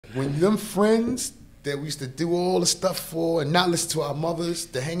when them friends that we used to do all the stuff for and not listen to our mothers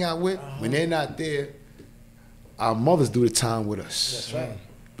to hang out with, when they're not there, our mothers do the time with us. That's right.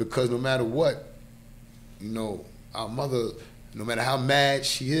 Because no matter what, our mother, no matter how mad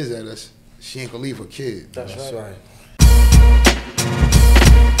she is at us, she ain't gonna leave her kid. That's right.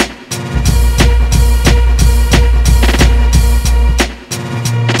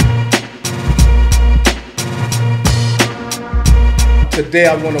 Today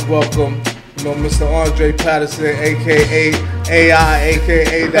I want to welcome, Mr. Andre Patterson, aka AI,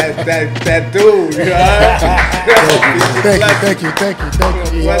 aka that dude. You know? Thank you. Thank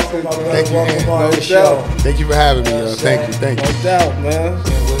you for having me. Thank you. No doubt, man.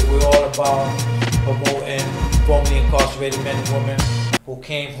 We're all about promoting formerly incarcerated men and women who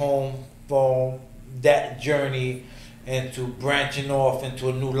came home from that journey into branching off into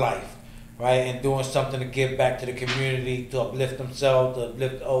a new life. Right, and doing something to give back to the community, to uplift themselves, to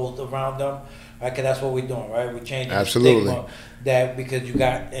uplift those around them, right? Because that's what we're doing, right? We're changing the stigma that because you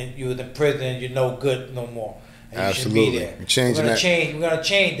was in prison, you're no good no more, and you shouldn't be there. We're gonna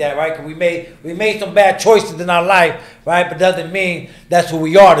change that, right? Because we made some bad choices in our life, right? But doesn't mean that's who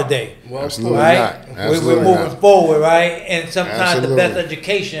we are today, well, absolutely right? Not. Absolutely we're moving forward, right? And sometimes the best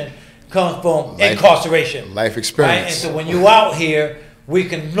education comes from incarceration, life experience, right? And so when you out here, we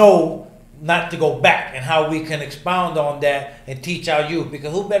can know not to go back, and how we can expound on that and teach our youth,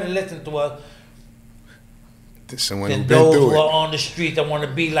 because who better listen to us than those who are on the street that want to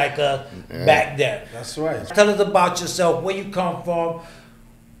be like us back then. That's right. Tell us about yourself, where you come from,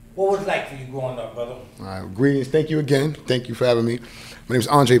 what was it like for you growing up, brother? All right, greetings, thank you again. Thank you for having me. My name is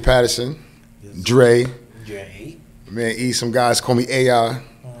Andre Patterson, Dre. Man, E, some guys call me AI.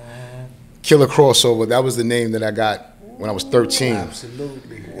 Killer Crossover, that was the name that I got when I was 13.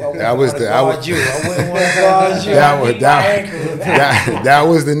 Absolutely. That was the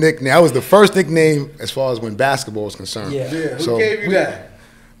nickname. That was the first nickname as far as when basketball was concerned. Yeah. So, who gave you that?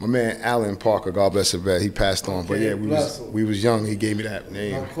 My man Alan Parker, God bless him, he passed on. But yeah, we was young. He gave me that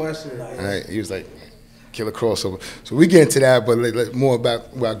name. No question. Right? He was like Killer Crossover. So we get into that, but more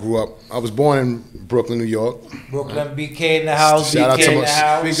about where I grew up. I was born in Brooklyn, New York. Brooklyn, BK in the house. Shout out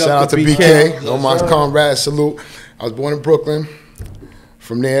to BK. All my comrades, salute. I was born in Brooklyn.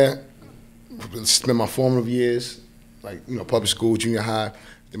 From there, spent my formative years, public school, junior high.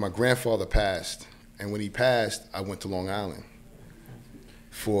 Then my grandfather passed, and when he passed, I went to Long Island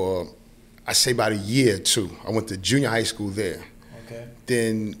for, I say about a year or two. I went to junior high school there. Okay.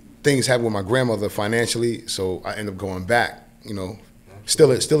 Then things happened with my grandmother financially, so I ended up going back.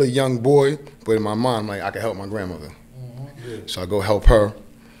 Still a young boy, but in my mind, I'm like, I can help my grandmother. So I go help her.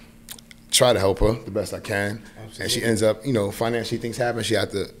 Try to help her the best I can. Absolutely. And she ends up, financially things happen, she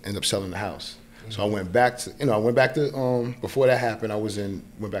had to end up selling the house. So I went back to, before that happened,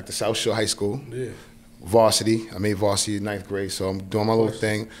 went back to South Shore High School, varsity. I made varsity in 9th grade, so I'm doing my little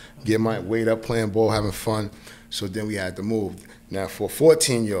thing, getting my weight up, playing ball, having fun. So then we had to move. Now for a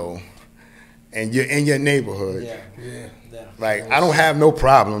 14-year-old, and you're in your neighborhood, I don't have no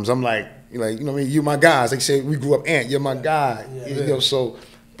problems. I'm like, you my guys. They say we grew up, Aunt, you're my guy. So.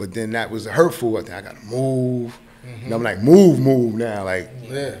 But then that was hurtful. I think I gotta move. And I'm like, move now. I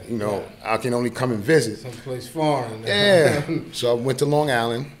can only come and visit. Someplace foreign. Yeah. So I went to Long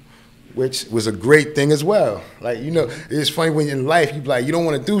Island, which was a great thing as well. It's funny when in life you be like, you don't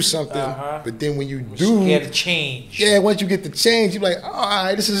want to do something, but then when you do, you get a change. Yeah, once you get the change, you're like, oh, all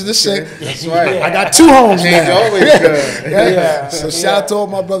right, this is the same. That's right. I got two homes now. Always good. So shout out to all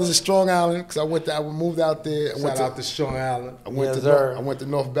my brothers in Strong Island, because I moved out there. Shout out to Strong Island. I went to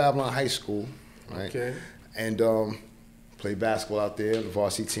North Babylon High School, right? Okay. And played basketball out there, the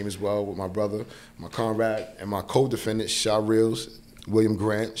varsity team as well, with my brother, my comrade, and my co-defendant, Shaw Reels, William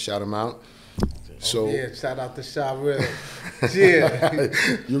Grant, shout him out. So shout out to Shaw Reels. Yeah.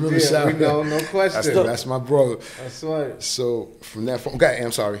 You remember Shaw? No question. That's my brother. That's right. So from that point,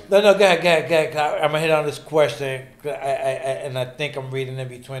 I'm sorry. No, go ahead. I'm gonna hit on this question, and I think I'm reading in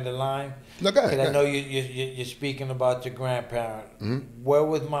between the line. No, go ahead. Because I know you're speaking about your grandparent. Where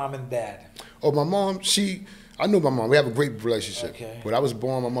was mom and dad? Oh, my mom, I knew my mom. We have a great relationship. Okay. When I was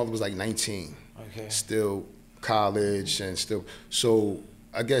born, my mother was like 19. Okay. Still college and still. So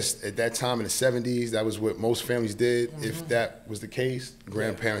I guess at that time in the 70s, that was what most families did. If that was the case,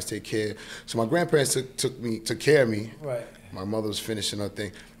 grandparents take care. So my grandparents took care of me. Right. My mother was finishing her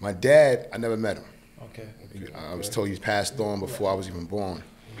thing. My dad, I never met him. Okay. I was told he passed on before I was even born.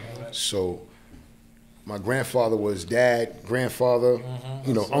 Right. So my grandfather was dad, grandfather,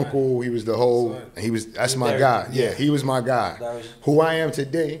 you know, uncle. He was the whole. That's my guy. Yeah, he was my guy. Who I am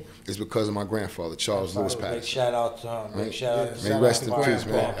today is because of my grandfather, Charles Lewis Patterson. Big shout out to him. Big shout out to May rest in peace,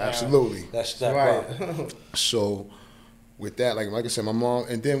 man. Absolutely. That's that right. So, with that, like I said, my mom,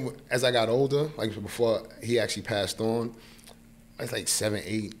 and then as I got older, like before he actually passed on, I was like 7,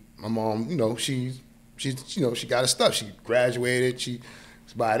 8. My mom, you know, she got her stuff. She graduated.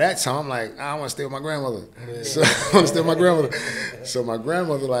 By that time, I'm like, I want to stay with my grandmother. Yeah. So I want to stay with my grandmother. So my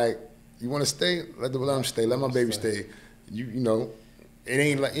grandmother, like, you want to stay? Let them stay. Let my baby stay. You know, it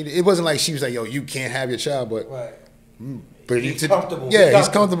ain't like it wasn't like she was like, yo, you can't have your child, but but he's comfortable. Yeah, he's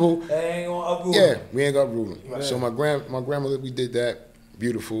comfortable. They ain't gonna uproot him. Yeah, we ain't gonna uproot him. Right. So my grandmother, we did that.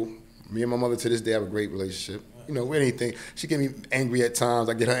 Beautiful. Me and my mother to this day have a great relationship. You know, with anything, she get me angry at times.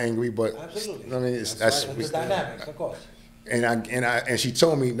 I get her angry, but absolutely. I mean, that's the dynamics, of course. And she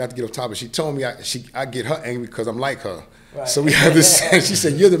told me, not to get off topic, she told me I get her angry because I'm like her. Right. So we have this. She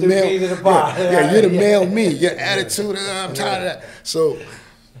said, "You're the male. You're the male me. Your attitude. I'm tired of that." So,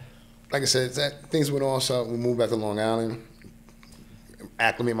 like I said, things went on. So we moved back to Long Island,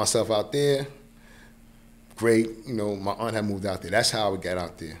 acclimate myself out there. Great, you know, my aunt had moved out there. That's how we got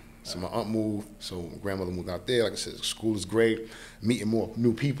out there. So my aunt moved, so my grandmother moved out there. Like I said, school is great, meeting more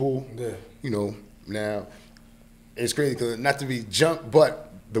new people. Yeah. You know, now it's crazy because not to be junk,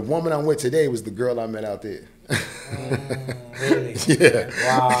 but the woman I'm with today was the girl I met out there. Really? Yeah.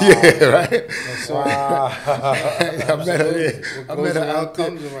 Wow. Yeah, right? Wow. I met her there. I met her out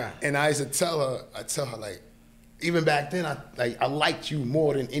there. And I used to tell her like, even back then, I liked you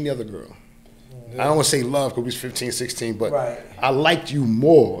more than any other girl. I don't want to say love because we was 15, 16, but I liked you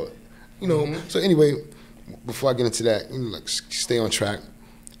more. You know, so anyway, before I get into that, you know, like stay on track,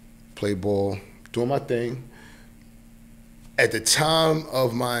 play ball, doing my thing. At the time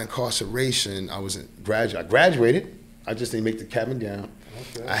of my incarceration, I graduated. I just didn't make the cap and gown.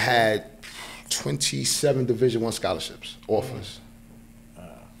 Okay. I had 27 Division I scholarships, offers.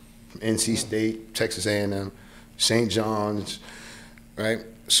 From NC State, Texas A&M, St. John's, right?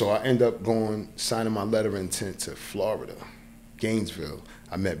 So I end up signing my letter of intent to Florida, Gainesville.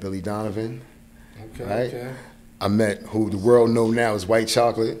 I met Billy Donovan, right? Okay. I met who the world know now is White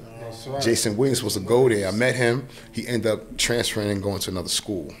Chocolate. Right. Jason Williams was supposed to go there. I met him. He ended up transferring and going to another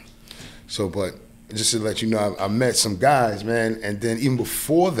school. So, but just to let you know, I met some guys, man. And then even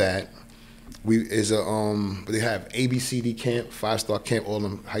before that, they have ABCD camp, 5-star camp, all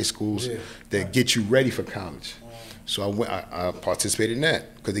them high schools that get you ready for college. So I participated in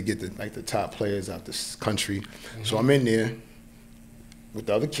that because they get the top players out this country. So I'm in there with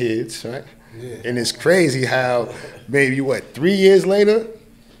the other kids, right? Yeah. And it's crazy how maybe 3 years later,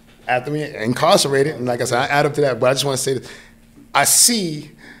 after me incarcerated, and like I said, I add up to that, but I just want to say this. I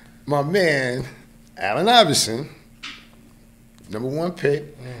see my man, Allen Iverson, #1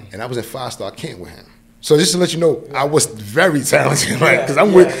 pick, and I was in 5-star camp with him. So just to let you know, I was very talented, right? Because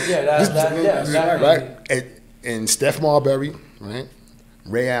I'm right? And Steph Marbury, right?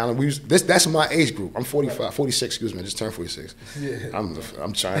 Ray Allen. That's my age group. I'm 45, 46, excuse me. I just turned 46. Yeah.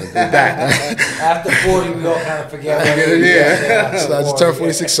 I'm trying to go back. After 40, we all kind of forget. So I just turned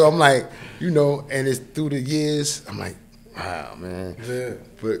 46. So I'm like, you know, and it's through the years, I'm like, wow, man. Yeah.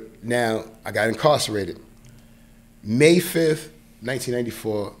 But now I got incarcerated. May 5th,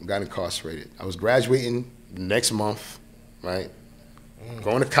 1994, got incarcerated. I was graduating next month, right?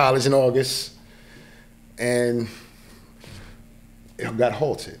 Going to college in August. And it got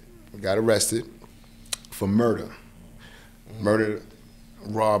halted. I got arrested for murder. Murder,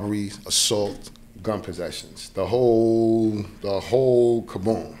 robbery, assault, gun possessions. The whole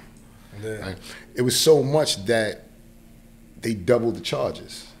kaboom. Yeah. Right? It was so much that they doubled the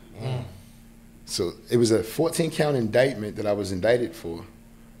charges. So it was a 14-count indictment that I was indicted for,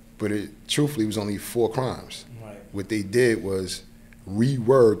 but truthfully, it was only 4 crimes. Right. What they did was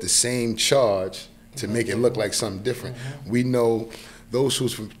reword the same charge to make it look like something different. We know those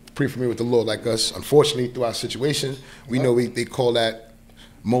who's pretty familiar with the law like us, unfortunately, through our situation, we know they call that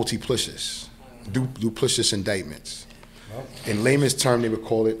multiplicious, duplicious indictments. In layman's term, they would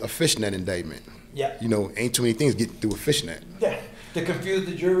call it a fishnet indictment. Yeah. You know, ain't too many things get through a fishnet. Yeah. To confuse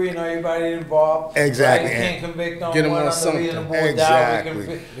the jury and everybody involved. Exactly. Right? You can't convict on get them one on something.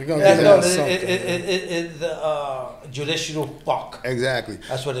 Exactly. You're going to get them on something. It's judicial fuck. Exactly.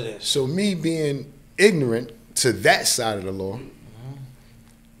 That's what it is. So me being ignorant to that side of the law,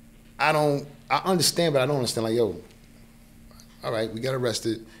 I understand, but I don't understand. Like, yo, all right, we got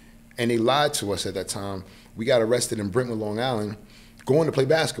arrested, and they lied to us at that time. We got arrested in Brentwood, Long Island, going to play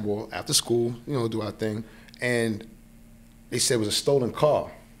basketball after school, you know, do our thing, and they said it was a stolen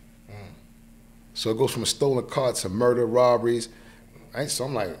car. So it goes from a stolen car to murder, robberies, right? So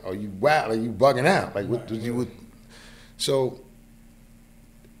I'm like, are you wow? Like, you bugging out? Like, what did you would? So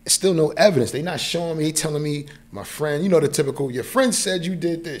still no evidence. They not showing me. They telling me, my friend, you know the typical, your friend said you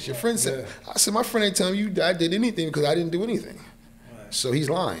did this. Your friend said, I said, my friend ain't telling you I did anything because I didn't do anything. Right. So he's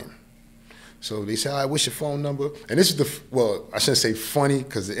lying. So they say, what's your phone number? And this is well, I shouldn't say funny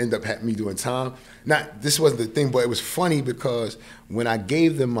because it ended up having me doing time. This wasn't the thing, but it was funny because when I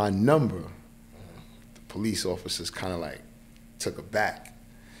gave them my number, the police officers kind of like took it back.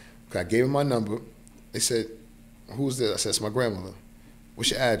 I gave them my number. They said, who's this? I said, it's my grandmother.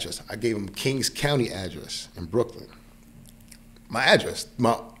 What's your address? I gave them Kings County address in Brooklyn. My address, you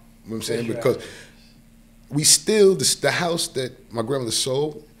know what I'm saying? Because we still, the house that my grandmother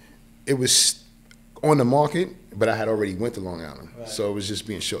sold, it was on the market, but I had already went to Long Island. Right. So it was just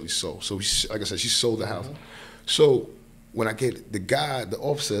being shortly sold. So like I said, she sold the house. So when I get the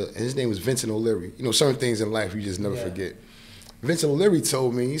officer, and his name was Vincent O'Leary. You know, certain things in life you just never forget. Vincent O'Leary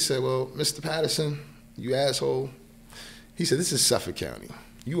told me, he said, well, Mr. Patterson, you asshole. He said, this is Suffolk County.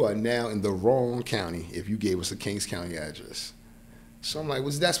 You are now in the wrong county if you gave us a Kings County address. So I'm like,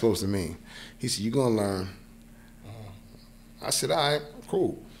 what's that supposed to mean? He said, you're gonna learn. I said, all right,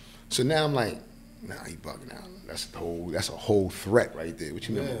 cool. So now I'm like, nah, he bugging out. That's a whole threat right there, which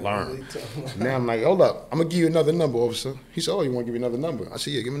you never learn. Now I'm like, hold up, I'm gonna give you another number, officer. He said, oh, you wanna give me another number? I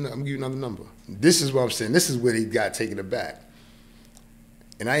said, yeah, I'm gonna give you another number. This is what I'm saying. This is where he got taken aback.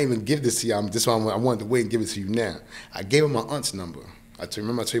 And I didn't even give this to you. This is why I wanted to wait and give it to you now. I gave him my aunt's number.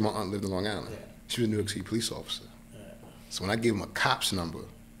 Remember I told you my aunt lived in Long Island? Yeah. She was a New York City police officer. Yeah. So when I gave him a cop's number,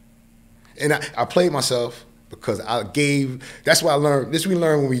 and I played myself because that's what I learned. This we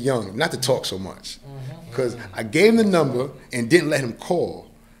learned when we were young, not to talk so much. Because I gave him the number and didn't let him call.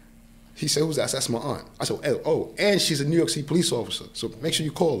 He said, who's that? That's my aunt. I said, oh, and she's a New York City police officer, so make sure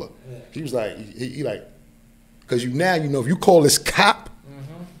you call her. Yeah. He was like, he like, because now you know if you call this cop,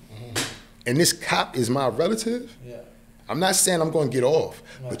 and this cop is my relative, I'm not saying I'm going to get off,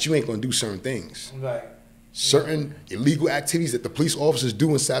 but you ain't going to do certain things. Right. Certain illegal activities that the police officers do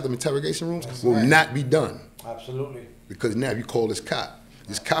inside the interrogation rooms will not be done. Absolutely. Because now if you call this cop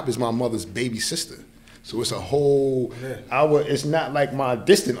is my mother's baby sister. So it's a whole, it's not like my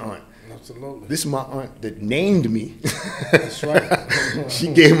distant aunt. Absolutely. This is my aunt that named me. That's right.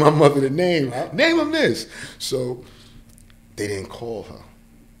 She gave my mother the name. Name him this. So they didn't call her.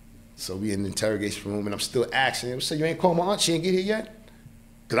 So we in the interrogation room, and I'm still asking him, so you ain't called my aunt? She ain't get here yet?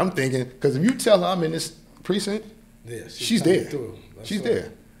 Because I'm thinking, because if you tell her I'm in this precinct, she's there. She's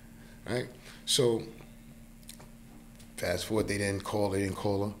there, right? So fast forward, they didn't call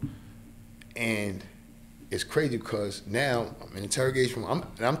her. And it's crazy because now I'm in interrogation room,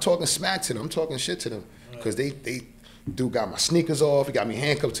 and I'm talking smack to them, I'm talking shit to them, because dude got my sneakers off, he got me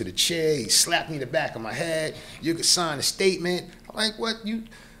handcuffed to the chair, he slapped me in the back of my head, you could sign a statement. I'm like, what, you?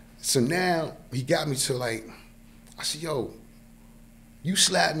 So now he got me to like, I said, yo, you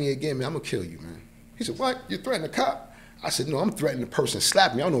slap me again, man, I'm gonna kill you, man. He said, what? You threatening a cop? I said, no, I'm threatening the person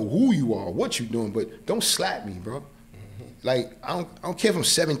slap me. I don't know who you are, what you doing, but don't slap me, bro. Like, I don't care if I'm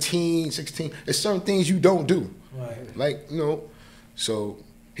 17, 16. There's certain things you don't do. Right. Like, you know. So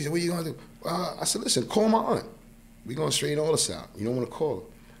he said, what are you gonna do? I said, listen, call my aunt. We're gonna straighten all this out. You don't wanna call her.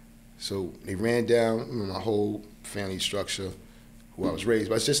 So they ran down my whole family structure, who I was raised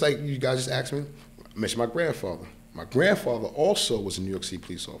by. It's just like you guys just asked me, I mentioned my grandfather. My grandfather also was a New York City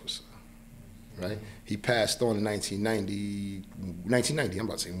police officer, right? He passed on in 1990, I'm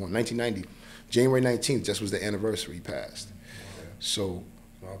about to say 1990. January 19th just was the anniversary he passed. So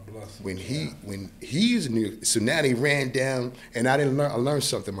when he's in New York, so now they ran down, and I learned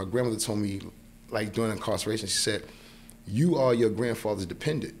something. My grandmother told me, like during incarceration, she said, you are your grandfather's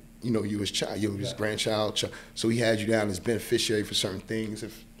dependent. You know, you his child, you his grandchild. So he had you down as beneficiary for certain things,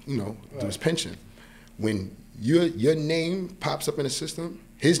 if you know, through his pension. When your name pops up in the system,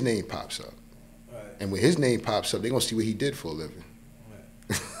 his name pops up. Right. And when his name pops up, they're gonna see what he did for a living.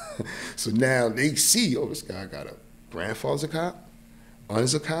 Right. So now they see, oh, this guy got a grandfather's a cop,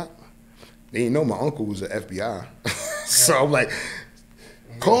 aunt's a cop. They didn't know my uncle was an FBI. So I'm like,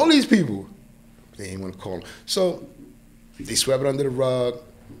 call these people. They didn't want to call them. So they swept it under the rug,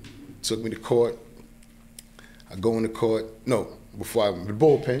 took me to court. I go in the court. No, before I'm in the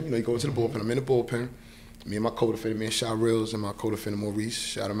bullpen. You know, you go into the bullpen. I'm in the bullpen. Me and my co-defendant, me and Shaw Reels, and my co-defendant Maurice,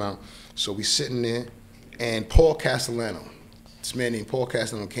 shout him out. So we sitting there, and Paul Castellano, this man named Paul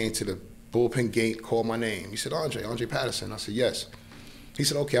Castellano came to the bullpen gate, called my name. He said, Andre Patterson. I said, yes. He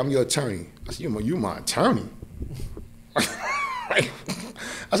said, okay, I'm your attorney. I said, you my attorney? I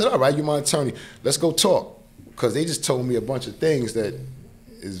said, all right, you're my attorney. Let's go talk. Because they just told me a bunch of things that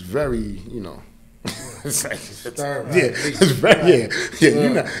is very, you know, It's like, Stern, yeah, right. it's very, yeah. You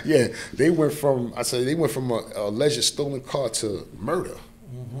know, yeah. They went from a alleged stolen car to murder,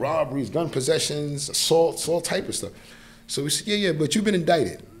 robberies, gun possessions, assaults, all type of stuff. So we said, yeah, but you've been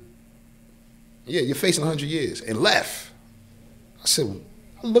indicted. Yeah, you're facing 100 years and left. I said,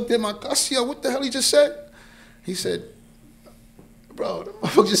 I looked at I said, yo, what the hell he just said? He said, bro, the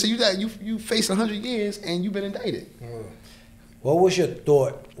motherfucker just said you faced 100 years and you've been indicted. What was your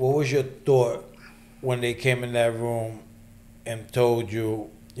thought? What was your thought when they came in that room and told you,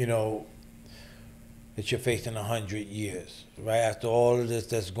 you know, that you're facing 100 years, right? After all of this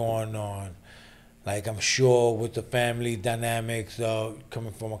that's going on, like I'm sure with the family dynamics of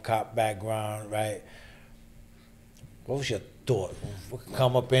coming from a cop background, right? What was your thought?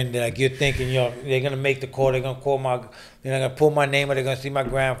 Come up in there, like you're thinking, you know, they're gonna make the call, they're gonna pull my name, or they're gonna see my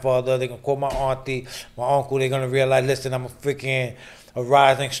grandfather, they're gonna call my auntie, my uncle, they're gonna realize, listen, I'm a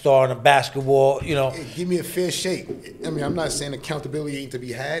rising star in a basketball, you know. Hey, give me a fair shake. I mean, I'm not saying accountability ain't to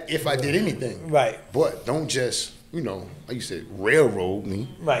be had if I did anything. Right. But don't just, you know, like you said, railroad me.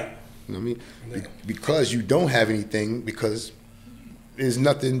 Right. You know what I mean? Because you don't have anything, because there's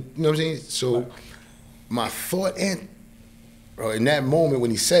nothing, you know what I'm saying? So my thought in that moment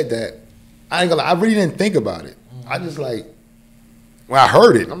when he said that, I really didn't think about it. I just like, when I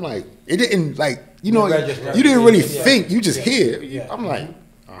heard it, I'm like, it didn't like, you know, you didn't really think, you just hear. Yeah. I'm like,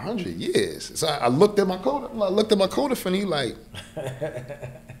 100 years. So I looked at my code, and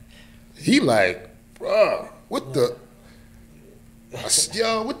he like, bro, what the? I said,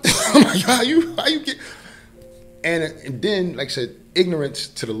 yo, what the? I'm like, how you get? And then, like I said, ignorance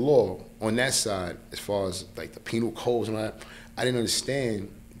to the law on that side, as far as like the penal codes and all that, I didn't understand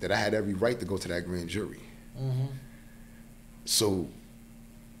that I had every right to go to that grand jury. So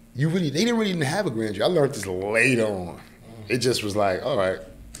they didn't really even have a grand jury. I learned this later on. It just was like, all right,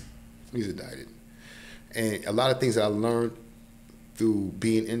 he's indicted. And a lot of things that I learned through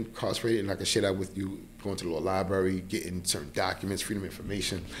being incarcerated, and I can share that with you, going to the law library, getting certain documents, freedom of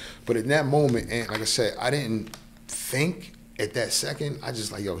information. But in that moment, and like I said, I didn't think at that second. I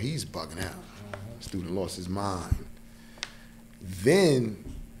just like, yo, he's bugging out. Student lost his mind. Then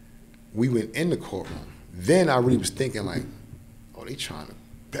we went in the courtroom. Then I really was thinking like, oh, they trying to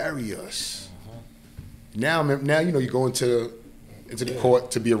bury us. Now you know, you go into the court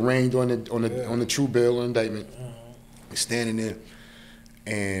to be arraigned on the true bill or indictment. You're standing there,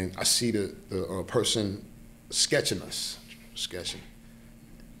 and I see the person sketching us.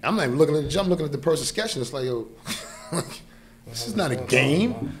 I'm not even looking at the jump, looking at the person sketching us like, yo, this is not a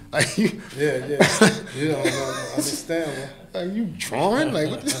game. Like, You don't understand. Are you drawing? Like,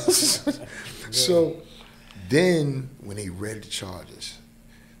 what this? So then when they read the charges,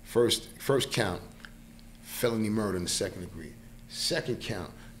 first count, felony murder in the second degree. Second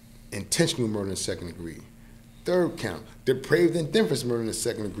count, intentional murder in the second degree. Third count, depraved indifference murder in the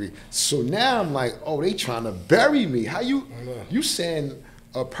second degree. So now I'm like, oh, they trying to bury me. How you saying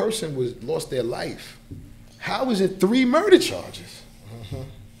a person lost their life? How is it 3 murder charges?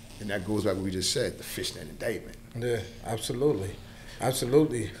 And that goes back to what we just said, the fishnet indictment. Yeah, absolutely.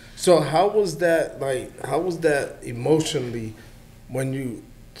 So how was that emotionally when you,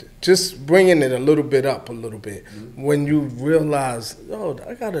 just bringing it a little bit up when you realized, oh,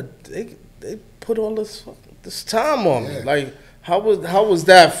 they put all this time on me. Like, how was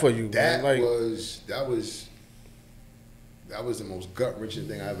that for you? That man? Like, that was the most gut-wrenching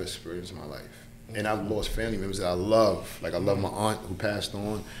thing I ever experienced in my life. And I've lost family members that I love. Like, I love my aunt who passed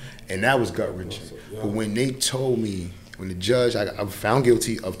on, and that was gut-wrenching. But when they told me, when the judge, I'm found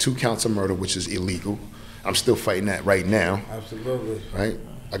guilty of 2 counts of murder, which is illegal. I'm still fighting that right now. Absolutely. Right?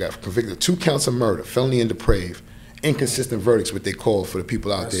 I got convicted of 2 counts of murder, felony and depraved. Inconsistent verdicts, what they call for the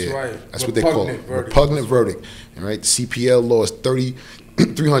people out there. That's right. That's what they call it. Repugnant verdict. All right? The CPL law is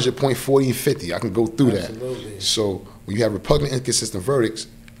 300.40 and 50. I can go through Absolutely. that. So when you have repugnant, inconsistent verdicts,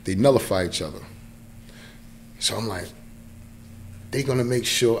 they nullify each other. So I'm like, they gonna make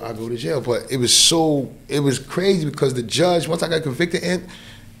sure I go to jail. But it was crazy because the judge, once I got convicted, and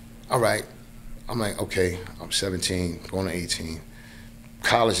all right, I'm like, okay, I'm 17, going to 18.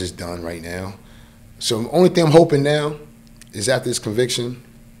 College is done right now. So the only thing I'm hoping now is after this conviction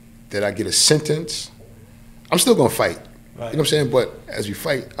that I get a sentence. I'm still gonna fight. Right. You know what I'm saying? But as we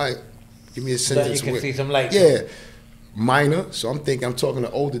fight, all right, give me a sentence. So you can see some light. Yeah. Minor, so I'm talking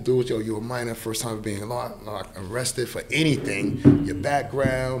to older dudes, yo, you're a minor, first time being arrested for anything, your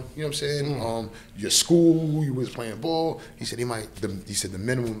background, you know what I'm saying, your school, you was playing ball. He said the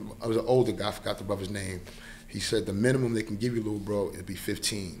minimum, I was an older guy, I forgot the brother's name. He said the minimum they can give you, little bro, it'd be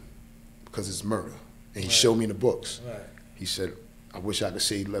 15 because it's murder. And he showed me in the books. Right. He said, I wish I could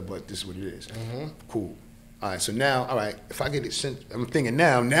say, but this is what it is. Cool. All right, so now, all right, if I get it sent, I'm thinking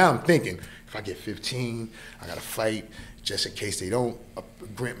now I'm thinking, if I get 15, I got to fight just in case they don't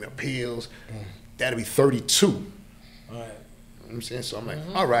grant me appeals. That'll be 32. All right. You know what I'm saying? So I'm like,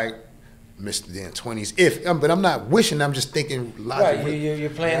 all right, missed the damn 20s. But I'm not wishing, I'm just thinking logically. Right,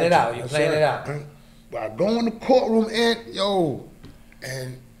 you're playing it out. You're playing it out. I go in the courtroom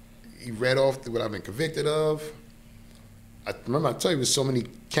and, he read off what I've been convicted of. I remember I told you, there's so many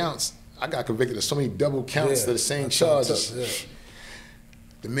counts. I got convicted of so many double counts of the same charges.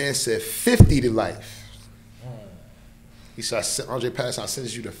 The man said 50 to life. He said, Andre Patterson, I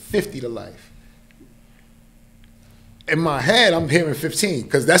sentence you to 50 to life. In my head, I'm hearing 15,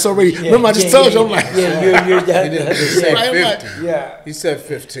 because that's already, remember I just told you, I'm like. He didn't say right, 50. Yeah. He said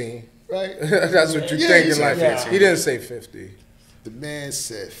 15. Right? That's what you're thinking, like, he didn't say 50. The man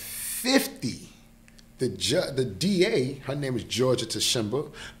said 50. The DA, her name is Georgia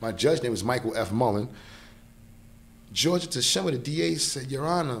Tashimba. My judge name is Michael F. Mullen. Georgia Tashimba, the DA, said, Your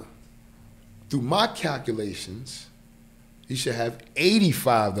Honor, through my calculations, he should have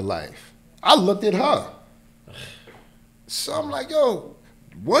 85 to life. I looked at her. So I'm like, yo,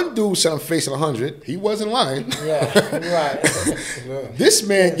 one dude said I'm facing 100. He wasn't lying. Yeah, right. This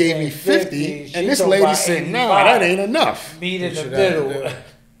man gave me 50, and this lady said, nah, that ain't enough. Meet in the middle.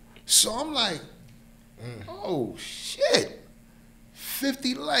 So I'm like, oh, shit.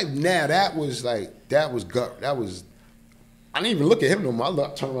 50 to life. Now, that was gut. I didn't even look at him no more. I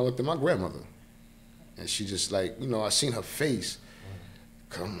turned around and looked at my grandmother. And she just like, I seen her face.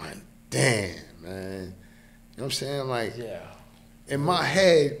 I'm like, damn, man. You know what I'm saying? I'm like, in my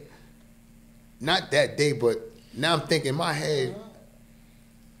head, not that day, but now I'm thinking in my head,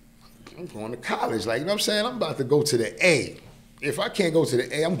 I'm going to college. Like, you know what I'm saying? I'm about to go to the A. If I can't go to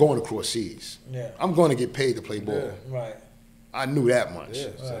the A, I'm going across seas. Yeah. I'm going to get paid to play ball. Yeah. Right. I knew that much. Yeah,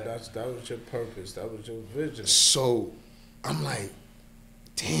 so that was your purpose. That was your vision. So I'm like,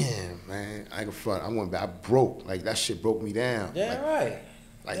 damn, man, I ain't gonna front. I broke. Like, that shit broke me down. Yeah, like, right.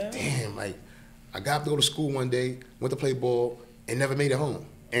 Like, yeah. Damn, like, I got to go to school one day, went to play ball, and never made it home.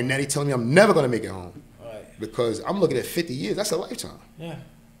 And now they telling me I'm never gonna make it home. Right. Because I'm looking at 50 years. That's a lifetime. Yeah.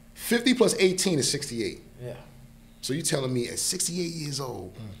 50 plus 18 is 68. Yeah. So you telling me at 68 years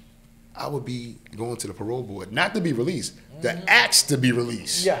old, I would be going to the parole board, not to be released, the acts to be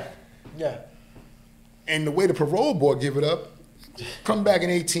released. Yeah, yeah. And the way the parole board give it up, come back in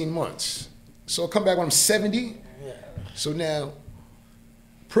 18 months. So come back when I'm 70. Yeah. So now,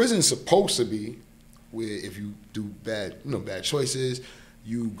 prison's supposed to be where if you do bad choices,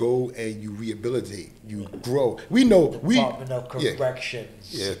 you go and you rehabilitate, you grow. We know Department of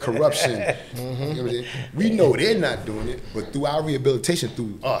Corrections. Yeah, corruption. We know they're not doing it, but through our rehabilitation,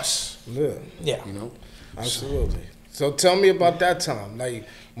 through us. Yeah. Yeah. You know? Absolutely. So tell me about that time, like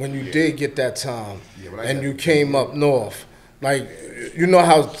when you did get that time and you came up north. Like, you know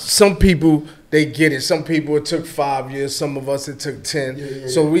how some people, they get it. Some people, it took 5 years. Some of us, it took 10.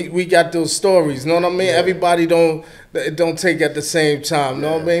 So we got those stories. Know what I mean? Yeah. Everybody don't take at the same time.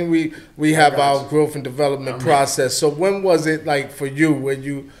 Know what I mean? We have our growth and development process. So when was it like for you where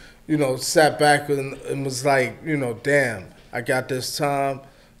you sat back and was like, damn, I got this time.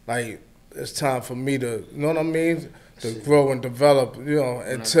 Like, it's time for me to, you know what I mean? To grow and develop,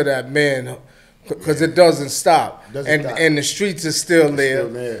 into that man. Because it doesn't stop, and the streets are still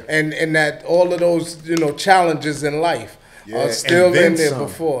there, and that all of those challenges in life are still in there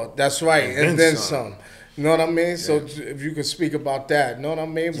before. That's right, and then some. You know what I mean? Yeah. So if you could speak about that, you know what I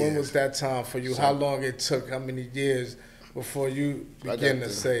mean? When was that time for you? How long it took? How many years before you begin to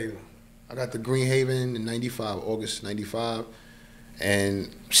say? I got to Green Haven in '95, August '95,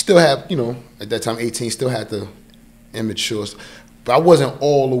 and still have at that time 18, still had the immature, but I wasn't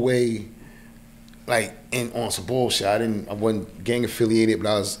all the way. Like on some bullshit. I wasn't gang affiliated,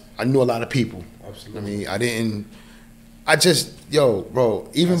 but I knew a lot of people. Absolutely. I mean, bro,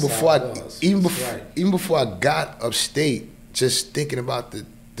 even before I got upstate, just thinking about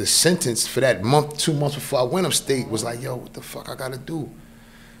the sentence for that month, 2 months before I went upstate was like, yo, what the fuck I gotta do?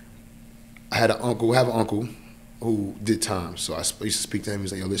 I have an uncle who did time. So I used to speak to him.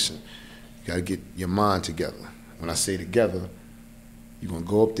 He's like, yo, listen, you gotta get your mind together. When I say together, you're gonna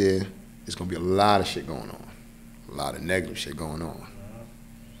go up there. There's gonna be a lot of shit going on, a lot of negative shit going on.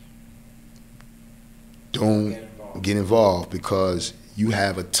 Don't get involved because you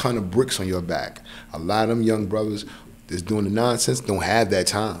have a ton of bricks on your back. A lot of them young brothers that's doing the nonsense don't have that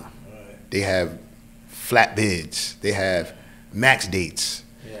time. They have flat bids, they have max dates.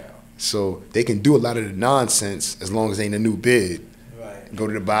 So they can do a lot of the nonsense as long as they ain't a new bid. Go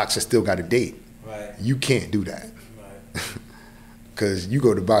to the box and still got a date. You can't do that. because you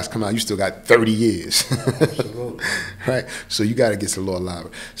go to the box, come out, you still got 30 years. Absolutely. Right? So you got to get to the law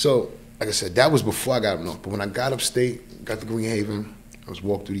library. So, like I said, that was before I got up north. But when I got upstate, got to Green Haven, I was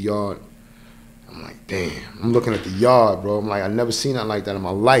walking through the yard. I'm like, damn. I'm looking at the yard, bro. I'm like, I never seen nothing like that in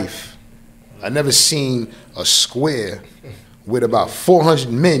my life. I never seen a square with about 400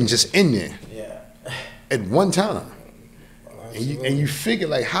 men just in there at one time. And you figure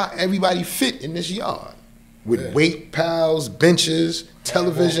like how everybody fit in this yard with weight pals, benches,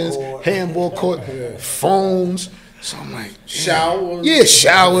 televisions, handball court, phones. So I'm like, showers. Yeah,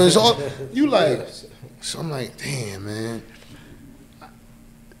 showers. All you like. So I'm like, damn, man.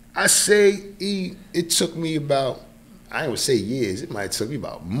 I say it took me about, I ain't would say years. It might have took me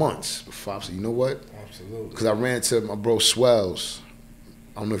about months before I said, you know what? Absolutely. Because I ran to my bro Swells.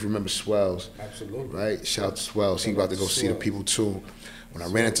 I don't know if you remember Swells. Absolutely. Right? Shout out to Swells. He about to go see the people too. When I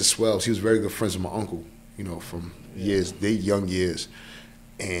ran into Swells, he was very good friends with my uncle, you know, from years, they young years.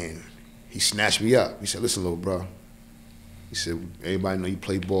 And he snatched me up. He said, listen, little bro. He said, everybody know you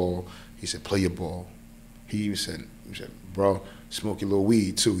play ball. He said, play your ball. He even said, bro, smoke your little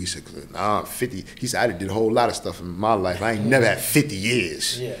weed too. He said, nah, 50. He said, I did a whole lot of stuff in my life. I ain't never had 50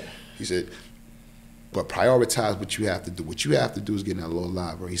 years. Yeah. He said, but prioritize what you have to do. What you have to do is get in that law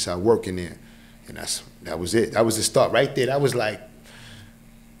library. He said, I work in there. And that was it. That was the start right there. That was like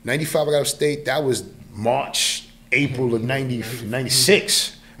 95, I got upstate. That was March, April of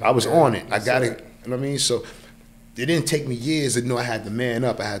 96. I was on it. I got it. You know what I mean? So it didn't take me years to know I had to man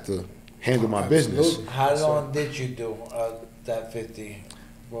up. I had to handle my business. How long did you do that 50?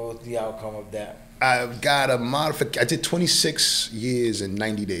 What was the outcome of that? I got a modification. I did 26 years and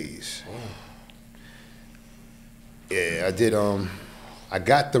 90 days. Yeah, I did. I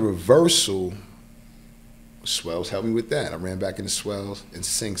got the reversal. Swells helped me with that. I ran back into Swells in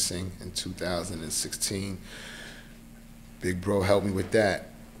Sing Sing in 2016. Big bro helped me with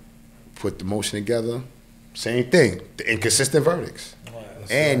that. Put the motion together. Same thing. The inconsistent verdicts.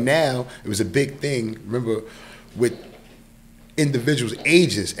 And now it was a big thing. Remember, with individuals'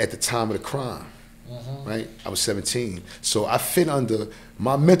 ages at the time of the crime. Right? I was 17. So I fit under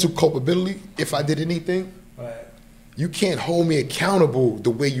my mental culpability if I did anything. Right. You can't hold me accountable the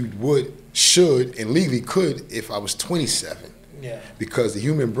way you would, should, and legally could if I was 27. Yeah. Because the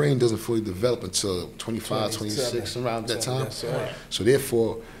human brain doesn't fully develop until 25, 26, around that time. That's right. So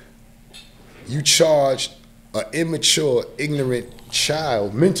therefore, you charge an immature, ignorant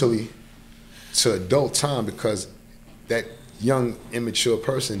child mentally to adult time because that young, immature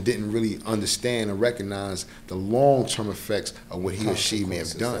person didn't really understand or recognize the long-term effects of what he or she may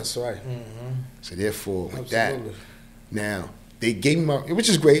have done. That's right. So therefore, with that, now they gave me my, which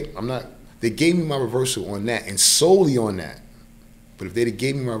is great. They gave me my reversal on that and solely on that. But if they'd have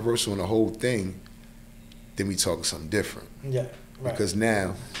gave me my reversal on the whole thing, then we talking something different. Yeah. Right. Because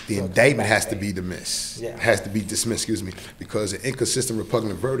now the indictment has to be dismissed. Yeah. Has to be dismissed, excuse me. Because an inconsistent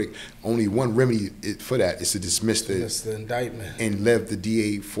repugnant verdict, only one remedy for that is to dismiss the indictment and leave the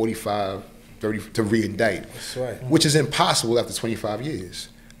DA 45, 30 to re-indict. That's right. Which is impossible after 25 years.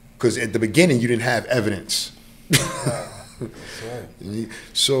 Because at the beginning you didn't have evidence. That's right.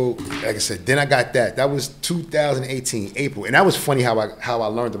 So, like I said, then I got that. That was 2018, April. And that was funny how I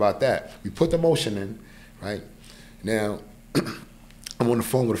learned about that. We put the motion in, right? Now, I'm on the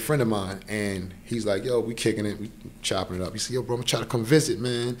phone with a friend of mine, and he's like, yo, we kicking it, we chopping it up. He said, yo, bro, I'm gonna try to come visit,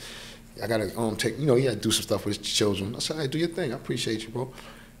 man. I gotta take, you know, he had to do some stuff with his children. I said, all right, do your thing. I appreciate you, bro.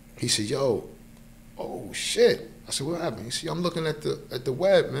 He said, yo, oh, shit. I said, what happened? He said, yo, I'm looking at the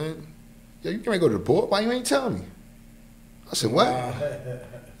web, man. Yo, you can't go to the board. Why you ain't telling me? I said, what?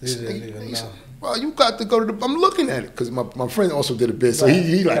 He didn't even know. Well, you got to go to the, I'm looking at it. Because my friend also did a bit, so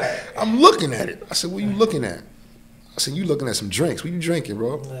he like, I'm looking at it. I said, what are you looking at? I said, you looking at some drinks. What you drinking,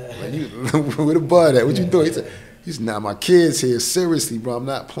 bro? Like, you, where the bud at? What you doing? He said, nah, my kid's here. Seriously, bro, I'm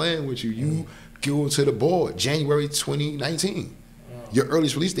not playing with you. You go to the board, January 2019. Your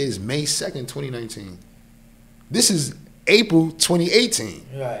earliest release date is May 2nd, 2019. This is April 2018.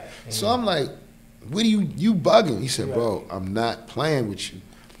 Right. So I'm like, what are you bugging? He said, bro, I'm not playing with you.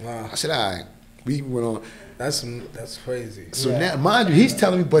 Wow. I said, all right. We went on. That's crazy. So now, mind you, he's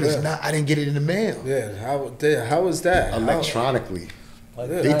telling me, but it's not, I didn't get it in the mail. Yeah, how was that? Electronically. Like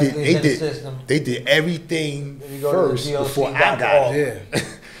They did everything first before I got it.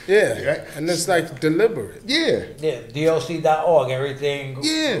 Yeah. Right? And it's like deliberate. Yeah, DLC.org, everything.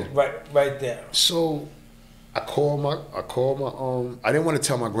 Yeah. Right there. So I called my I didn't want to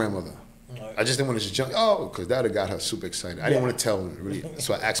tell my grandmother. I just didn't want to just jump, because that would have got her super excited. I didn't want to tell him, really.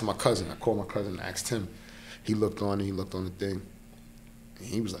 So I asked my cousin. I called my cousin and asked him. He looked on the thing. And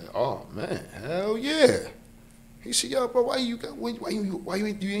he was like, oh, man, hell yeah. He said, yo, bro, why you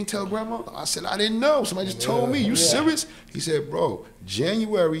ain't tell grandma? I said, I didn't know. Somebody just told me. You serious? He said, bro,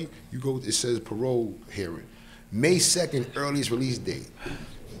 January, you go, it says parole hearing. May 2nd, earliest release date.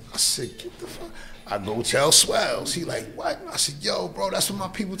 I said, get the fuck. I go tell Swells. He like, what? I said, yo, bro, that's what my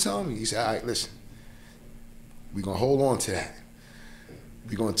people tell me. He said, all right, listen, we gonna hold on to that.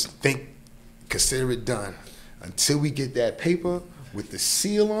 We gonna consider it done. Until we get that paper with the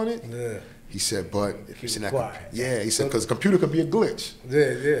seal on it, he said, but he said, he said, because the computer could be a glitch.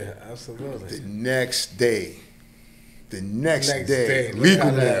 Yeah, absolutely. The next day,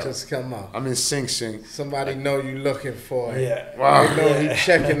 legal mail just come out. I'm in Sing Sing. Somebody know you looking for it. Yeah. Wow. They know he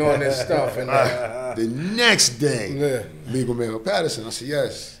checking on his stuff. And the next day, legal mail. Patterson. I said,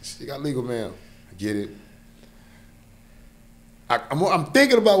 yes. He said, you got legal mail. I get it. I'm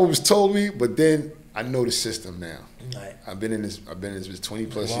thinking about what was told me, but then I know the system now. Right. I've been in this 20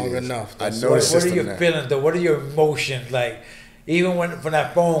 plus Long years. enough. I know the system now. What are your feelings though? What are your emotions like? Even when from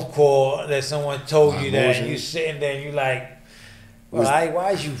that phone call that someone told you that, and you sitting there and you like, well,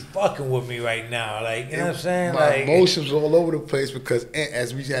 why is you fucking with me right now? Like, you know what I'm saying? My like, emotions were all over the place because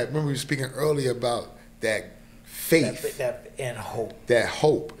as we had, remember we were speaking earlier about that faith, and hope. that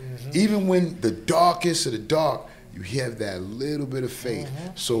hope. Even when the darkest of the dark, you have that little bit of faith.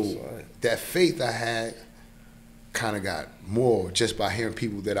 So that faith I had kind of got more just by hearing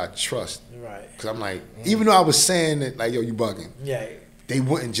people that I trust. Right. Because I'm like, even though I was saying that, like, yo, you bugging. Yeah. They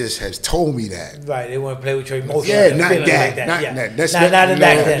wouldn't just have told me that. Right. They wouldn't play with your emotions. Yeah, not that. Like that. Not yeah. that. That's not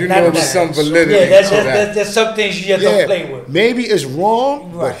that. You know there's some validity yeah, to that. There's some things you just don't play with. Maybe it's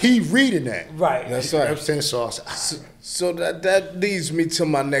wrong, Right. but he reading that. Right. That's You know right. what I'm saying? So I said, So that leads me to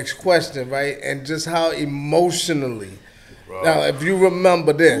my next question, right? And just how emotionally, now if you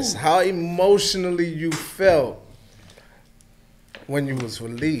remember this, how emotionally you felt when you was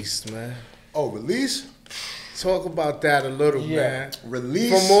released, man. oh, release? Talk about that a little, man.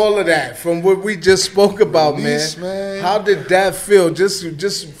 Release? From all of that, from what we just spoke about, Release, man. How did that feel?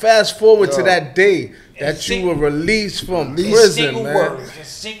 Just fast forward to that day that sing- you were released from Release. prison, Single man. words.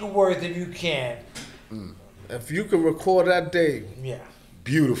 Just single words if you can. If you could record that day, Yeah.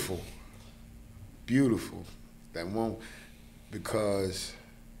 Beautiful. Beautiful. That one, because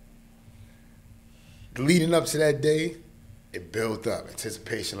leading up to that day, it built up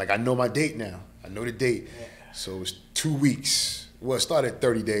anticipation. Like, I know my date now. I know the date. Yeah. So it was 2 weeks. Well, it started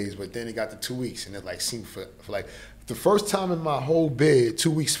 30 days, but then it got to 2 weeks. And it like seemed for like, the first time in my whole bid,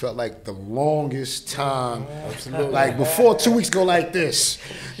 2 weeks felt like the longest time. Absolutely. Like before 2 weeks go like this.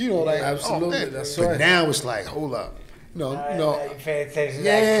 You know, like, Absolutely, oh, man. that's But right. now it's like, hold up. You know, You pay attention to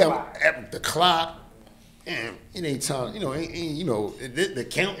yeah, that clock. at the clock. And it ain't time, the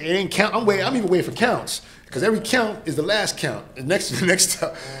count, it ain't count. I'm even waiting for counts. Because every count is the last count. The next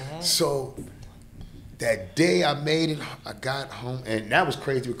time. So that day I made it, I got home, and that was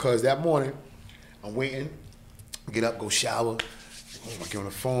crazy because that morning I'm waiting, get up, go shower, I get on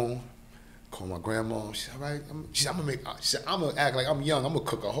the phone, call my grandma. She said, all right, I'm gonna act like I'm young. I'm gonna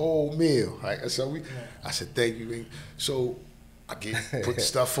cook a whole meal. Right? So I said, thank you. So I put the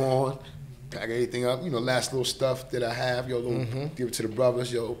stuff on, pack everything up, last little stuff that I have, give it to the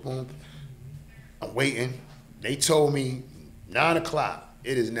brothers, boom. I'm waiting. They told me 9 o'clock.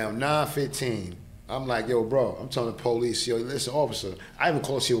 It is now 9:15. I'm like, yo, bro, I'm telling the police, yo, listen, officer, I even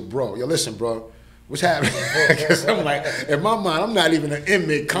call you bro. Yo, listen, bro, what's happening? Because I'm like, in my mind, I'm not even an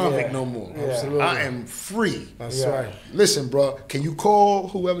inmate convict no more. Absolutely. I am free. That's right. Listen, bro, can you call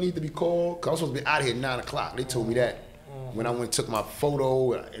whoever needs to be called? Because I'm supposed to be out of here at 9 o'clock. They told me that. When I went and took my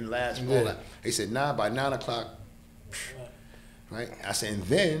photo and last all that. They said, by 9 o'clock, right? I said,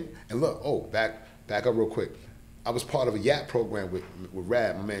 and look, back up real quick. I was part of a YAP program with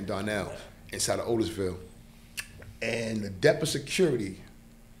Rad, my man Darnell, inside of Otisville. And the depth of security,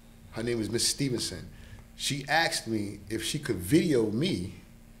 her name was Miss Stevenson, she asked me if she could video me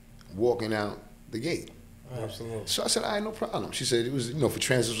walking out the gate. Absolutely. So I said, all right, no problem. She said it was, for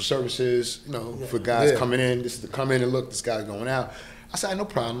transitional services, for guys coming in, this is to come in and look, this guy's going out. I said, all right, no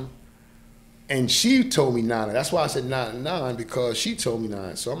problem. And she told me 9. That's why I said 9, because she told me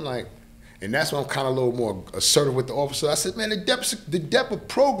 9. So I'm like, and that's why I'm kind of a little more assertive with the officer. I said, man, the depth of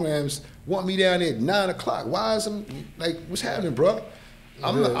programs want me down there at 9 o'clock. Why is I'm like, what's happening, bro?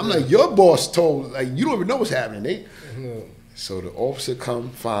 I'm like, your boss told, like, you don't even know what's happening. So the officer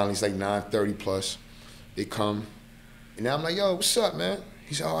come finally, it's like 9:30 plus. They come, and now I'm like, yo, what's up, man?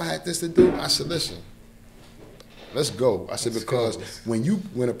 He said, I had this to do. I said, listen, let's go. I said, because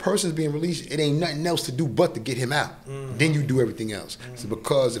when a person's being released, it ain't nothing else to do but to get him out. Then you do everything else. So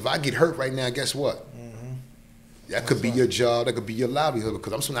because if I get hurt right now, guess what? That could be your job. That could be your livelihood.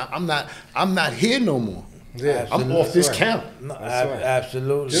 Because I'm not here no more. Yeah, I'm off this count. No, That's right.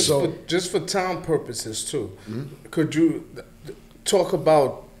 absolutely. Just for time purposes too, could you talk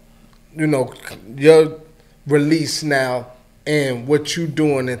about, you know, your release now and what you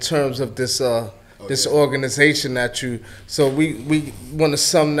doing in terms of this this organization that you? So we want to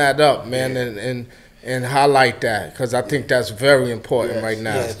sum that up, man, and highlight that, because I think that's very important right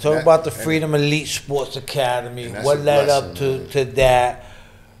now. Yeah, talk about the Freedom Elite Sports Academy. What led up to that?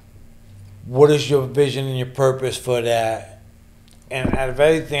 What is your vision and your purpose for that? And out of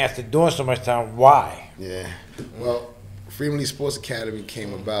everything, after doing so much time, why? Yeah. Well, Freedom Elite Sports Academy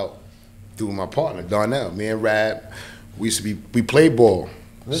came about through my partner, Darnell. Me and Rab, we played ball.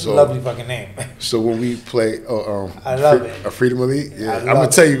 This is a lovely fucking name. So when we play, I love it. A Freedom Elite, yeah. I'm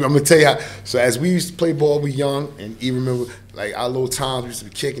love gonna tell you how. So as we used to play ball, we young, and even remember like our little times we used to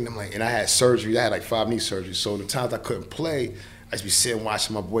be kicking them, like, and I had surgery. I had like 5 knee surgeries. So the times I couldn't play, I used to be sitting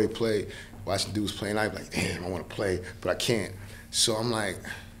watching my boy play, watching dudes play, and I'd be like, damn, I want to play, but I can't. So I'm like,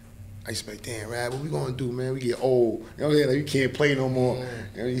 I used to be like, damn, Rab, what we gonna do, man? We get old. You know what I'm saying? Like, you can't play no more.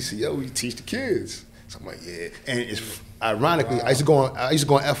 And you say, yo, we teach the kids. So I'm like, yeah. And it's ironically, I used to go on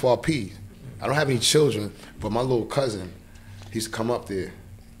FRP. I don't have any children, but my little cousin, he used to come up there.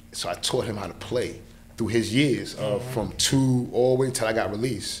 So I taught him how to play through his years, from 2 all the way until I got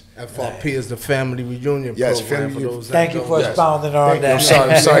released. FRP is the family reunion Yes, program. family For those that Thank you don't for know. expounding on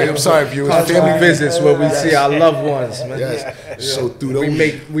that. I'm sorry, viewers. Family visits where we see our loved ones, man. Yes. So through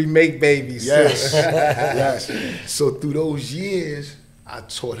those We make babies. Yes. Yes. So through those years, I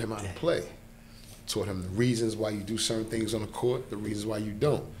taught him how to play. Taught him the reasons why you do certain things on the court, the reasons why you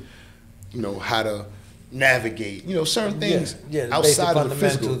don't. You know, how to navigate, you know, certain things outside of the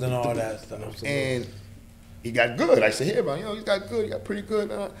physical. And all that stuff. And he got good. I used to hear about him, he got good, he got pretty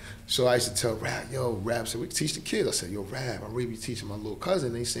good. So I used to tell Rab said, we can teach the kids. I said, yo, Rab, I'm really be teaching my little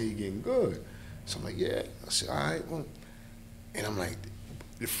cousin. They say you're getting good. So I'm like, yeah. I said, all right, well. And I'm like,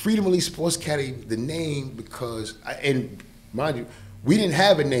 the Freedom Elite Sports Academy, the name, because, and mind you, we didn't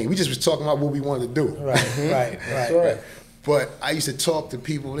have a name. We just was talking about what we wanted to do. Right. But I used to talk to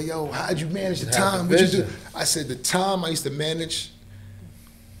people, like, yo, how'd you manage the time? What'd you do? I said, the time I used to manage,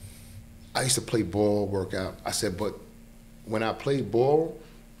 I used to play ball, work out. I said, but when I played ball,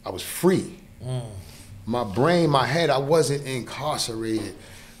 I was free. My brain, my head, I wasn't incarcerated.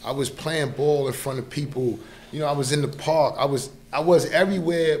 I was playing ball in front of people. You know, I was in the park. I was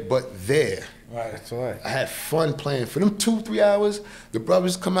everywhere but there. Right. That's right. I had fun playing. For them 2-3 hours, the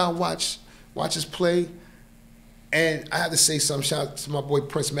brothers come out, watch us play. And I have to say something, shout out to my boy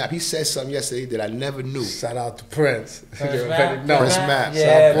Prince Mapp. He said something yesterday that I never knew. Shout out to Prince. Prince Mapp.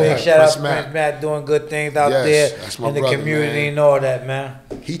 Yeah, big shout out to Mapp. Prince Mapp doing good things out there in the community, man. And all that, man.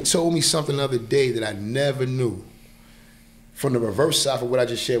 He told me something the other day that I never knew. From the reverse side of what I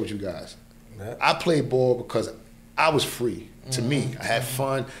just shared with you guys. Yeah. I played ball because I was free. To me, I had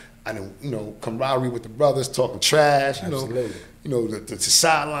fun. I didn't, you know, camaraderie with the brothers, talking trash. You know, the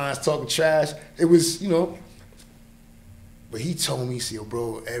sidelines talking trash. It was, you know. But he told me, he said, yo,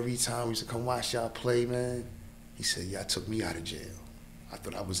 bro, every time we used to come watch y'all play, man, he said, y'all took me out of jail. I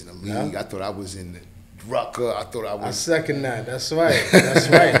thought I was in the league. I thought I was in the Rucker. I thought I was. I second that. That's right. That's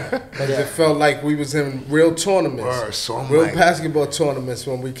right. Because it felt like we was in real tournaments. So real basketball tournaments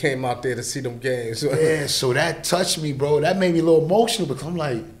when we came out there to see them games. Yeah, so that touched me, bro. That made me a little emotional because I'm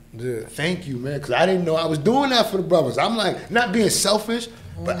like, thank you, man. Because I didn't know I was doing that for the brothers. I'm like, not being selfish,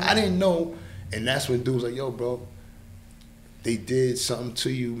 but I didn't know. And that's when dudes like, yo, bro, they did something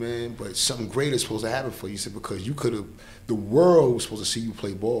to you, man, but something greater is supposed to happen for you. He said, because you could have, the world was supposed to see you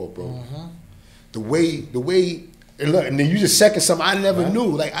play ball, bro. The way, and look, and then you just second something I never knew.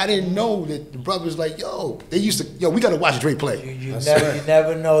 Like, I didn't know that the brothers like, yo, they used to, yo, we got to watch Dre play. You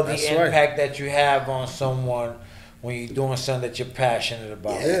never know the impact that you have on someone when you're doing something that you're passionate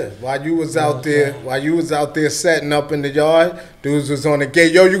about. Yeah, while you was out there, setting up in the yard, dudes was on the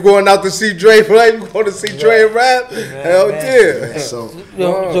gate. Yo, you going out to see Dre play? You going to see Dre rap? Hell yeah. So,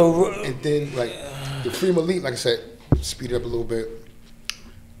 and then like the Freedom Elite, like I said, speed it up a little bit.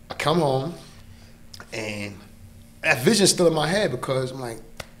 I come home, and that vision's still in my head because I'm like,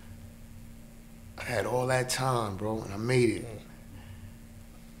 I had all that time, bro, and I made it.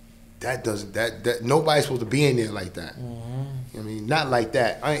 That nobody's supposed to be in there like that. You know what I mean? Not like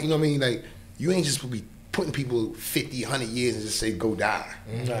that. You know what I mean? Like, you ain't just supposed to be putting people 50, 100 years and just say, go die.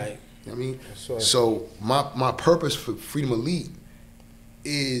 Right. You know what I mean? So my purpose for Freedom Elite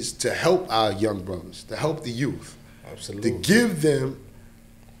is to help our young brothers, to help the youth. Absolutely. To give them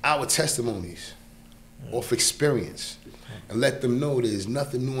our testimonies of experience and let them know there's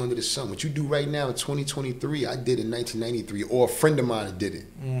nothing new under the sun. What you do right now in 2023, I did in 1993, or a friend of mine did it.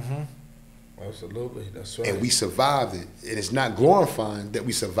 Absolutely, that's right. And we survived it. And it's not glorifying that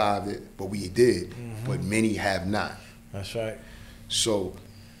we survived it, but we did. But many have not. That's right. So,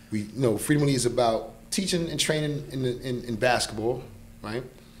 Freedom Elite is about teaching and training in basketball, right?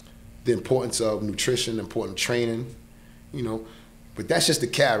 The importance of nutrition, important training, But that's just the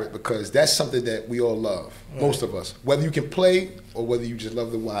carrot, because that's something that we all love, most of us. Whether you can play or whether you just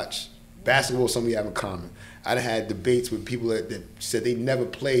love to watch, basketball is something we have in common. I done had debates with people that said they never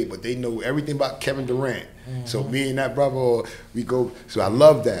played, but they know everything about Kevin Durant. So me and that brother, we go. So I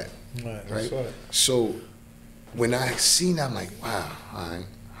love that, right? So when I seen that, I'm like, wow,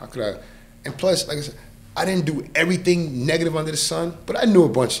 how could I? And plus, like I said, I didn't do everything negative under the sun, but I knew a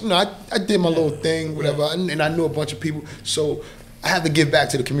bunch. I did my little thing, whatever, and I knew a bunch of people. So I have to give back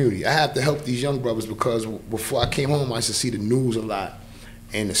to the community. I have to help these young brothers, because before I came home, I used to see the news a lot,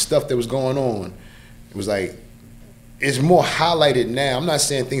 and the stuff that was going on. It was like, it's more highlighted now. I'm not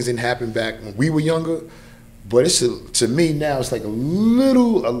saying things didn't happen back when we were younger, but to me now, it's like a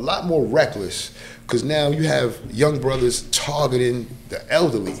lot more reckless, because now you have young brothers targeting the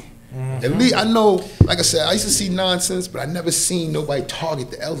elderly. At least I know, like I said, I used to see nonsense, but I never seen nobody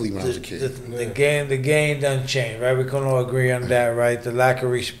target the elderly when I was a kid. The game done changed, right? We can all agree on that, right? The lack of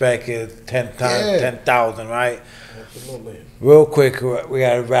respect is 10,000, right? Absolutely. Real quick, we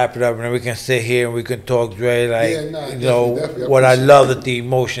gotta wrap it up, and then we can sit here and we can talk, Dre. Definitely. What I love that the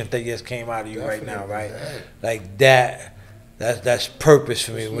emotions that just came out of you right now, right? Like that's purpose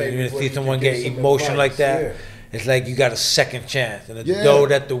for me. When you see someone get emotional like that, it's like you got a second chance. And though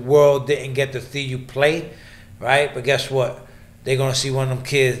that the world didn't get to see you play, right? But guess what? They're gonna see one of them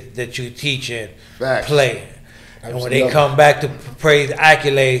kids that you teaching play. And when they come back to praise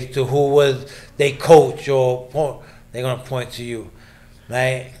accolades to who was they coach, or they're gonna point to you.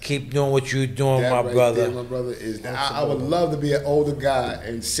 Right? Keep doing what you're doing, my brother. My brother is. I would love to be an older guy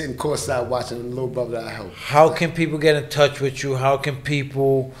and sitting courtside watching a little brother that I help. How can people get in touch with you? How can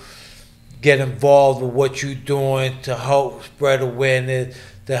people get involved with what you're doing to help spread awareness,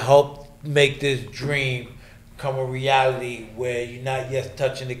 to help make this dream come a reality, where you're not just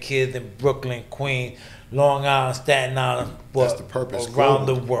touching the kids in Brooklyn, Queens, Long Island, Staten Island, but that's the purpose. Around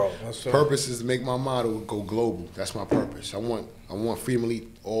the world. Purpose is to make my motto go global. That's my purpose. I want Freedom Elite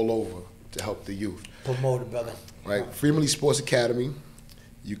all over to help the youth. Promote it, brother. Right, Freedom Elite Sports Academy.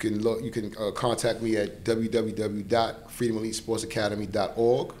 You can contact me at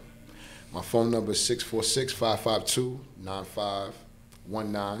www.freedomelitesportsacademy.org. My phone number is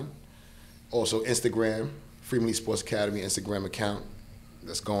 646-552-9519. Also Instagram, Freedom Elite Sports Academy Instagram account.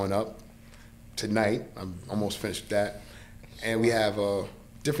 That's going up tonight. I'm almost finished with that. And we have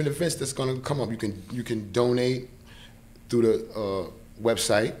different events that's going to come up. You can donate through the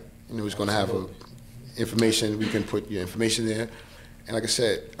website. It's going to have information. We can put your information there. And like I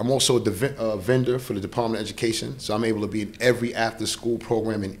said, I'm also a vendor for the Department of Education, so I'm able to be in every after-school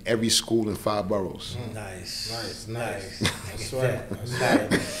program in every school in 5 boroughs. Nice. That's right.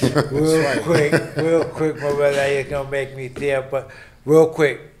 Real quick, my brother, you're going to make me tear, but real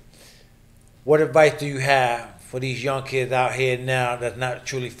quick, what advice do you have for these young kids out here now that's not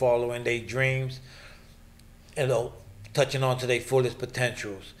truly following their dreams and touching on to their fullest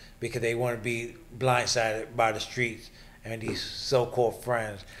potentials because they want to be blindsided by the streets and these so-called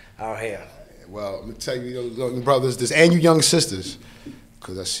friends out here? Well, I'm going to tell you, young brothers, and you young sisters,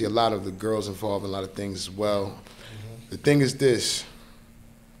 because I see a lot of the girls involved in a lot of things as well. The thing is this: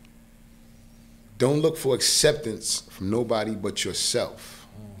 don't look for acceptance from nobody but yourself.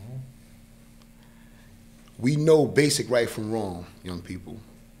 We know basic right from wrong, young people.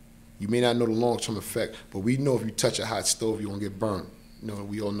 You may not know the long-term effect, but we know if you touch a hot stove, you're going to get burnt.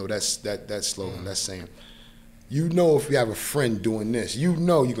 We all know that slogan, that saying. You know if you have a friend doing this, you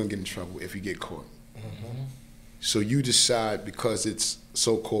know you're going to get in trouble if you get caught. So you decide, because it's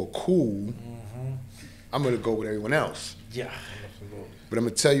so-called cool, I'm going to go with everyone else. Yeah. But I'm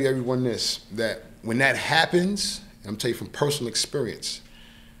going to tell you, everyone, that when that happens, and I'm going to tell you from personal experience,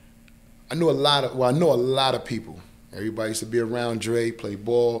 I know a lot of people. Everybody used to be around Dre, play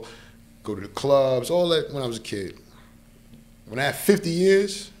ball, go to the clubs, all that when I was a kid. When I had 50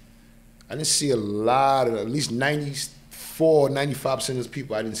 years, I didn't see a lot of, at least 94, 95% of those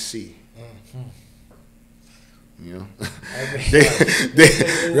people I didn't see. Right.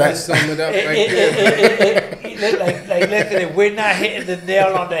 Sum it up right there. Listen, if we're not hitting the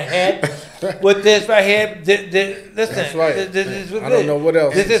nail on the head with this right here, listen. That's right. This I don't know what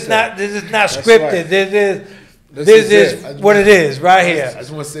else. This is not scripted. Right. This is what it is right here. I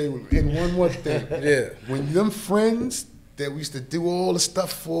just want to say, and one more thing. When them friends that we used to do all the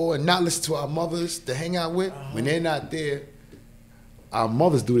stuff for and not listen to our mothers to hang out with, when they're not there, our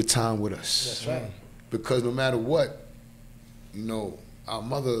mothers do the time with us. That's right. Because no matter what, you know, our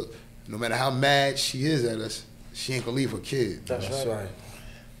mother, no matter how mad she is at us, she ain't gonna leave her kid. That's right.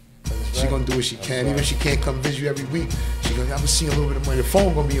 She gonna do what she can. Even if she can't come visit you every week, she gonna, I'm gonna see a little bit of money. The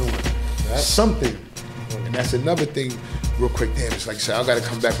phone gonna be on. Something. And that's another thing, real quick. Damn, it's like you said, I gotta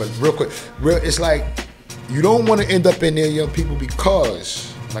come back, but real quick. It's like, you don't wanna end up in there, young people,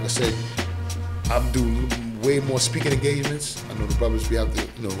 because, like I said, I'm doing way more speaking engagements. I know the brothers, we have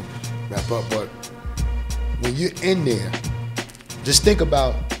to, you know, wrap up, but when you're in there, just think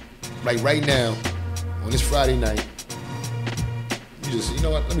about, like right now, on this Friday night, you know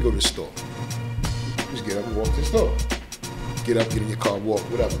what, let me go to the store. Just get up and walk to the store. Get up, get in your car, walk,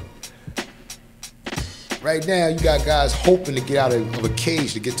 whatever. Right now, you got guys hoping to get out of a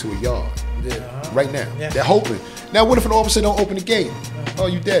cage to get to a yard. Yeah. Right now. Yeah. They're hoping. Now, what if an officer don't open the gate? Oh,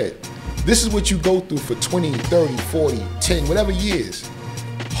 you dead. This is what you go through for 20, 30, 40, 10, whatever years.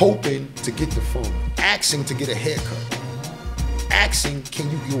 Hoping to get the phone. Asking to get a haircut. Asking, can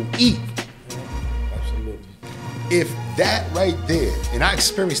you eat? Absolutely. If that right there, and I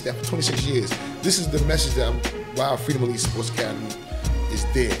experienced that for 26 years, this is the message that why our Freedom Elite Sports Academy is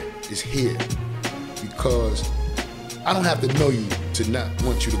there, is here. Because I don't have to know you to not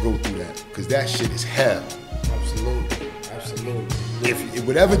want you to go through that, because that shit is hell. Absolutely. Absolutely. If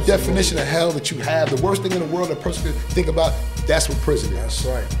whatever definition of hell that you have, the worst thing in the world a person could think about, that's what prison is. That's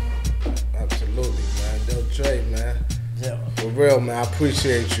right. Absolutely, man. Del Dre, man. Yeah. For real, man. I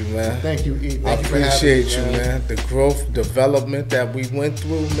appreciate you, man. Thank you, E. I appreciate you, man. The growth, development that we went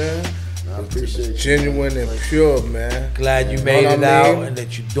through, man. I appreciate you. Genuine and pure, man. Glad you made it out and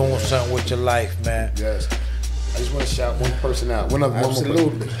that you're doing something with your life, man. Yes. I just want to shout one person out. One more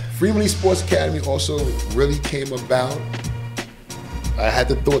Absolutely. person. Freedom Elite Sports Academy also really came about. I had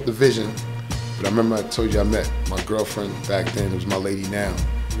the thought, the vision, but I remember I told you I met my girlfriend back then. It was my lady now,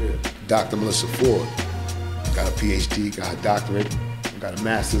 Dr. Melissa Ford. Got a PhD, got a doctorate, got a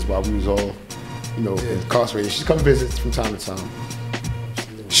master's while we was all, you know, incarcerated. She'd come visit from time to time.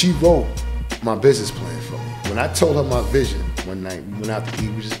 She wrote my business plan for me. When I told her my vision one night, we went out to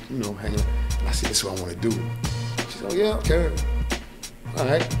eat, we just, you know, hanging out. And I said, this is what I want to do. She said, oh yeah, okay. All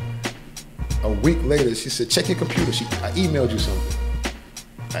right. A week later, she said, check your computer. I emailed you something.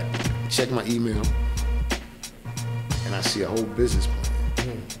 I checked my email, and I see a whole business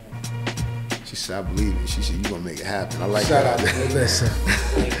plan. She said, I believe it. She said, you're going to make it happen. I like that. Shout out to Melissa.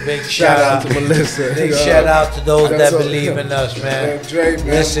 Big shout out to Melissa. Big shout out to those that believe in us, man. Dre, man.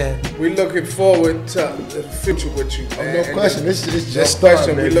 Listen. We're looking forward to the future with you, man. No question. This is just no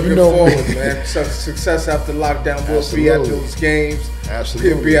starting, question. We're looking forward, man. Success after lockdown. We'll be at those games.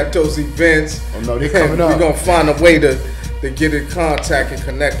 Absolutely. We'll be at those events. Oh, no, they're coming up. We're going to find a way to get in contact and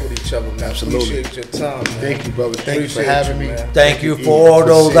connect with each other, man. Absolutely. Appreciate your time, man. Thank you, brother. Thank you for having me. Man. Thank you for all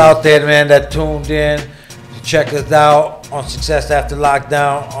those out there, man, that tuned in. Check us out on Success After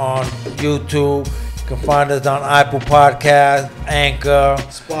Lockdown on YouTube. You can find us on Apple Podcasts, Anchor,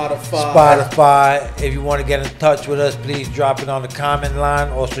 Spotify. If you want to get in touch with us, please drop it on the comment line.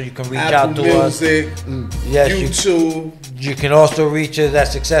 Also, you can reach out to Music, us. Yes, YouTube. You can also reach us at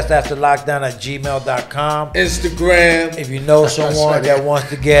successafterlockdown@gmail.com. Instagram. If you know someone that wants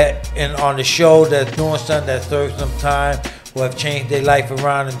to get in on the show, that's doing something, that serves some time, who have changed their life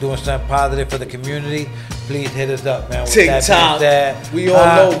around and doing something positive for the community, please hit us up, man. With TikTok. that We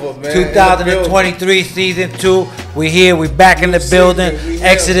all over, man. 2023 season 2. We here. We back in the building. We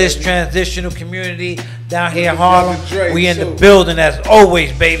Exodus here, Transitional Community down here in Harlem. Dre, We in the too. building as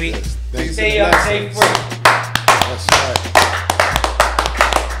always, baby. Peace Stay and up, stay blessings. free.